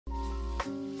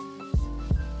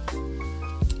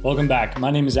Welcome back.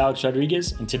 My name is Alex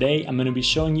Rodriguez, and today I'm going to be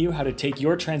showing you how to take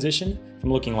your transition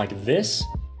from looking like this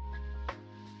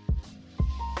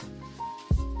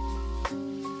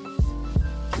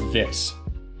to this.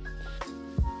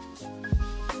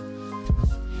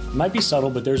 It might be subtle,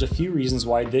 but there's a few reasons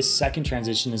why this second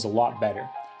transition is a lot better.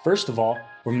 First of all,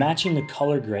 we're matching the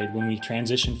color grade when we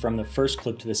transition from the first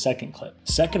clip to the second clip.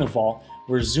 Second of all,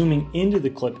 we're zooming into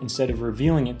the clip instead of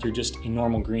revealing it through just a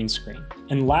normal green screen.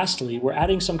 And lastly, we're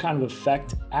adding some kind of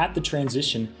effect at the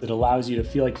transition that allows you to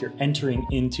feel like you're entering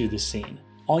into the scene.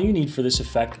 All you need for this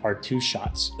effect are two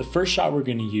shots. The first shot we're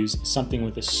going to use is something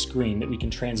with a screen that we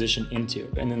can transition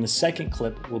into, and then the second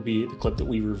clip will be the clip that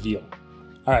we reveal.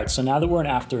 Alright, so now that we're in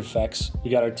After Effects,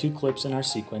 we got our two clips in our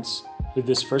sequence. With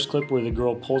this first clip where the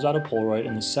girl pulls out a Polaroid,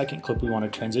 and the second clip we want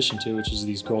to transition to, which is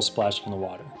these girls splashing in the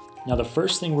water. Now the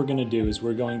first thing we're going to do is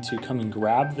we're going to come and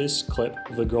grab this clip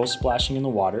of the girl splashing in the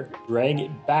water, drag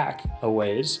it back a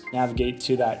ways, navigate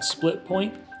to that split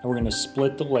point, and we're going to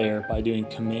split the layer by doing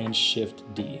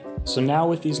Command-Shift-D. So now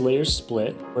with these layers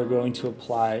split, we're going to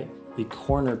apply the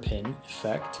corner pin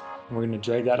effect, and we're going to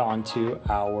drag that onto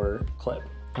our clip.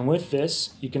 And with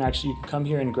this, you can come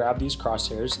here and grab these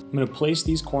crosshairs. I'm going to place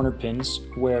these corner pins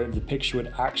where the picture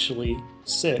would actually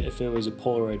sit if it was a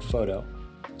Polaroid photo.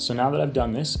 So now that I've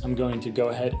done this, I'm going to go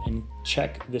ahead and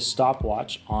check this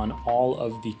stopwatch on all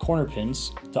of the corner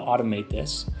pins to automate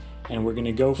this. And we're going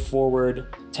to go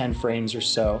forward 10 frames or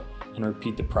so and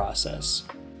repeat the process.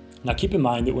 Now keep in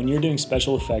mind that when you're doing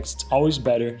special effects, it's always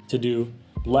better to do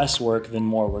less work than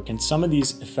more work, and some of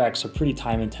these effects are pretty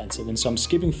time intensive, and so I'm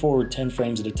skipping forward 10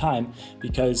 frames at a time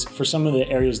because for some of the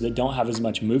areas that don't have as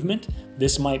much movement,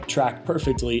 this might track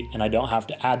perfectly and I don't have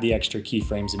to add the extra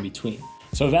keyframes in between.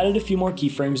 So I've added a few more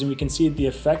keyframes and we can see that the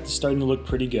effect is starting to look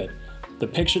pretty good. The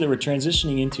picture that we're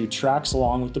transitioning into tracks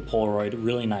along with the Polaroid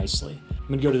really nicely. I'm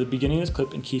going to go to the beginning of this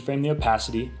clip and keyframe the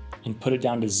opacity and put it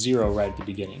down to 0 right at the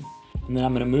beginning. And then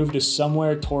I'm going to move to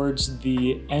somewhere towards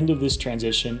the end of this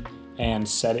transition and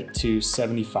set it to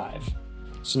 75.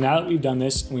 So now that we've done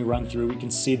this and we run through, we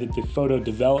can see that the photo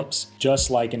develops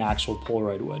just like an actual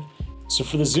Polaroid would. So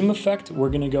for the zoom effect, we're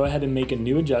going to go ahead and make a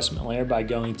new adjustment layer by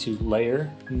going to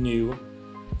Layer, New,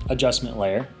 Adjustment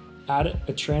Layer. Add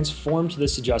a transform to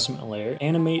this adjustment layer.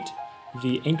 Animate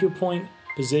the anchor point,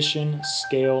 position,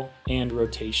 scale, and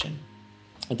rotation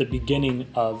at the beginning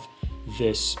of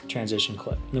this transition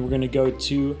clip. And then we're going to go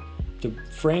to the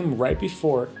frame right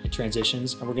before it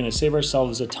transitions, and we're going to save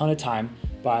ourselves a ton of time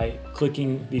by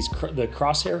clicking the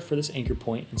crosshair for this anchor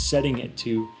point and setting it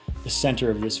to the center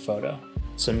of this photo.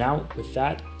 So now with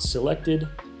that selected,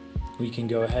 we can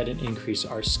go ahead and increase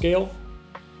our scale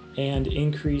and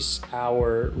increase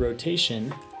our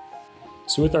rotation.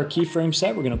 So with our keyframe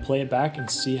set, we're going to play it back and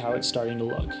see how it's starting to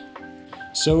look.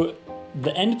 So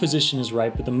the end position is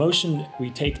right, but the motion we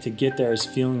take to get there is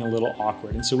feeling a little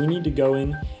awkward. And so we need to go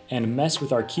in and mess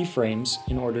with our keyframes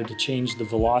in order to change the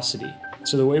velocity.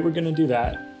 So the way we're going to do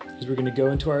that is we're going to go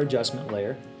into our adjustment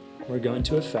layer. We're going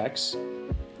to Effects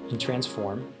and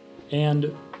Transform.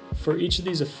 And for each of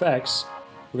these effects,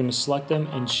 we're going to select them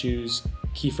and choose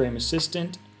Keyframe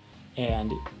Assistant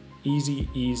and Easy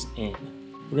Ease In.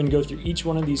 We're going to go through each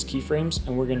one of these keyframes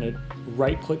and we're going to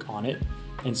right click on it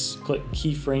and click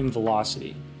Keyframe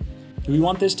Velocity. We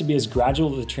want this to be as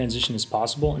gradual of a transition as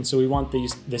possible, and so we want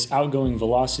this outgoing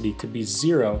velocity to be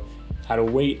 0 at a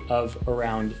weight of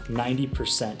around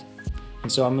 90%.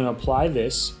 And so I'm going to apply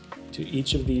this to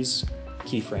each of these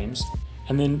keyframes.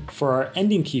 And then for our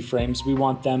ending keyframes, we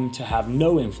want them to have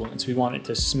no influence. We want it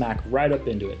to smack right up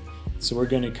into it. So we're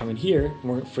going to come in here,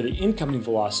 and for the incoming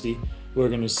velocity, we're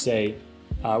going to say,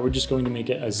 we're just going to make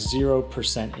it a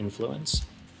 0% influence.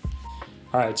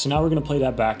 All right, so now we're going to play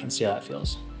that back and see how that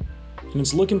feels. And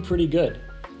it's looking pretty good.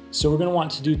 So we're going to want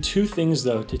to do two things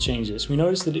though to change this. We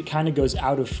notice that it kind of goes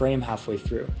out of frame halfway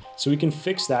through. So we can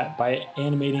fix that by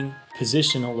animating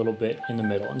position a little bit in the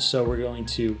middle. And so we're going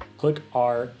to click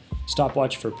our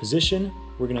stopwatch for position.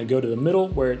 We're going to go to the middle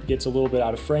where it gets a little bit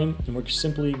out of frame, and we're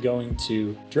simply going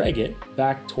to drag it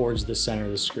back towards the center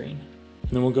of the screen.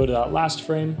 And then we'll go to that last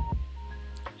frame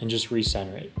and just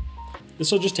recenter it.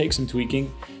 This will just take some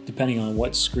tweaking depending on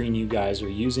what screen you guys are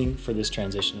using for this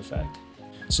transition effect.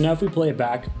 So now if we play it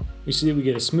back, we see that we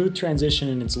get a smooth transition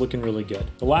and it's looking really good.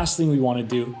 The last thing we want to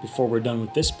do before we're done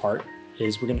with this part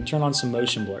is we're going to turn on some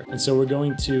motion blur. And so we're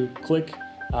going to click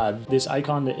this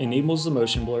icon that enables the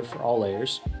motion blur for all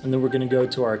layers. And then we're going to go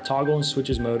to our toggle and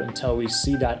switches mode until we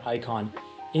see that icon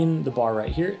in the bar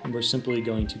right here, and we're simply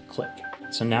going to click.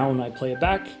 So now when I play it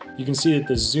back, you can see that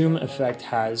the zoom effect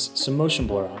has some motion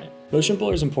blur on it. Motion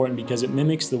blur is important because it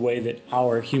mimics the way that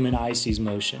our human eye sees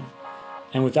motion.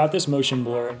 And without this motion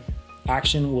blur,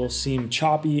 action will seem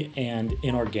choppy and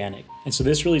inorganic. And so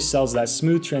this really sells that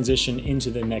smooth transition into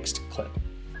the next clip.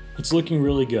 It's looking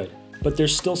really good, but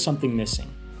there's still something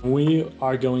missing. We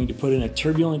are going to put in a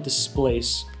turbulent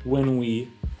displace when we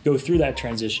go through that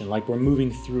transition, like we're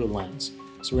moving through a lens.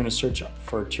 So we're going to search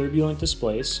for turbulent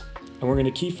displace, and we're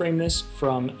going to keyframe this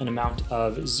from an amount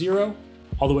of 0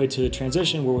 all the way to the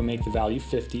transition where we make the value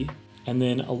 50, and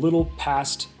then a little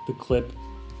past the clip,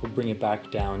 we'll bring it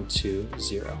back down to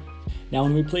 0. Now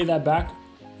when we play that back,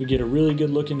 we get a really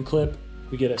good looking clip,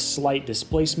 we get a slight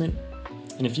displacement,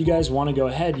 and if you guys want to go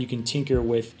ahead, you can tinker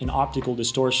with an optical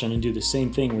distortion and do the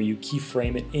same thing where you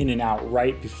keyframe it in and out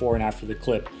right before and after the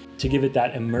clip to give it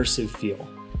that immersive feel.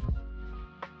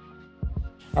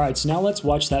 All right, so now let's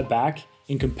watch that back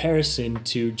in comparison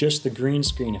to just the green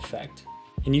screen effect.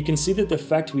 And you can see that the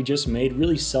effect we just made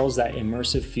really sells that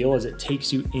immersive feel as it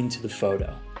takes you into the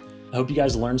photo. I hope you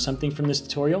guys learned something from this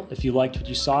tutorial. If you liked what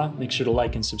you saw, make sure to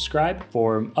like and subscribe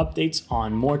for updates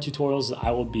on more tutorials that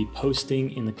I will be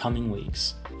posting in the coming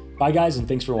weeks. Bye guys, and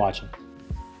thanks for watching.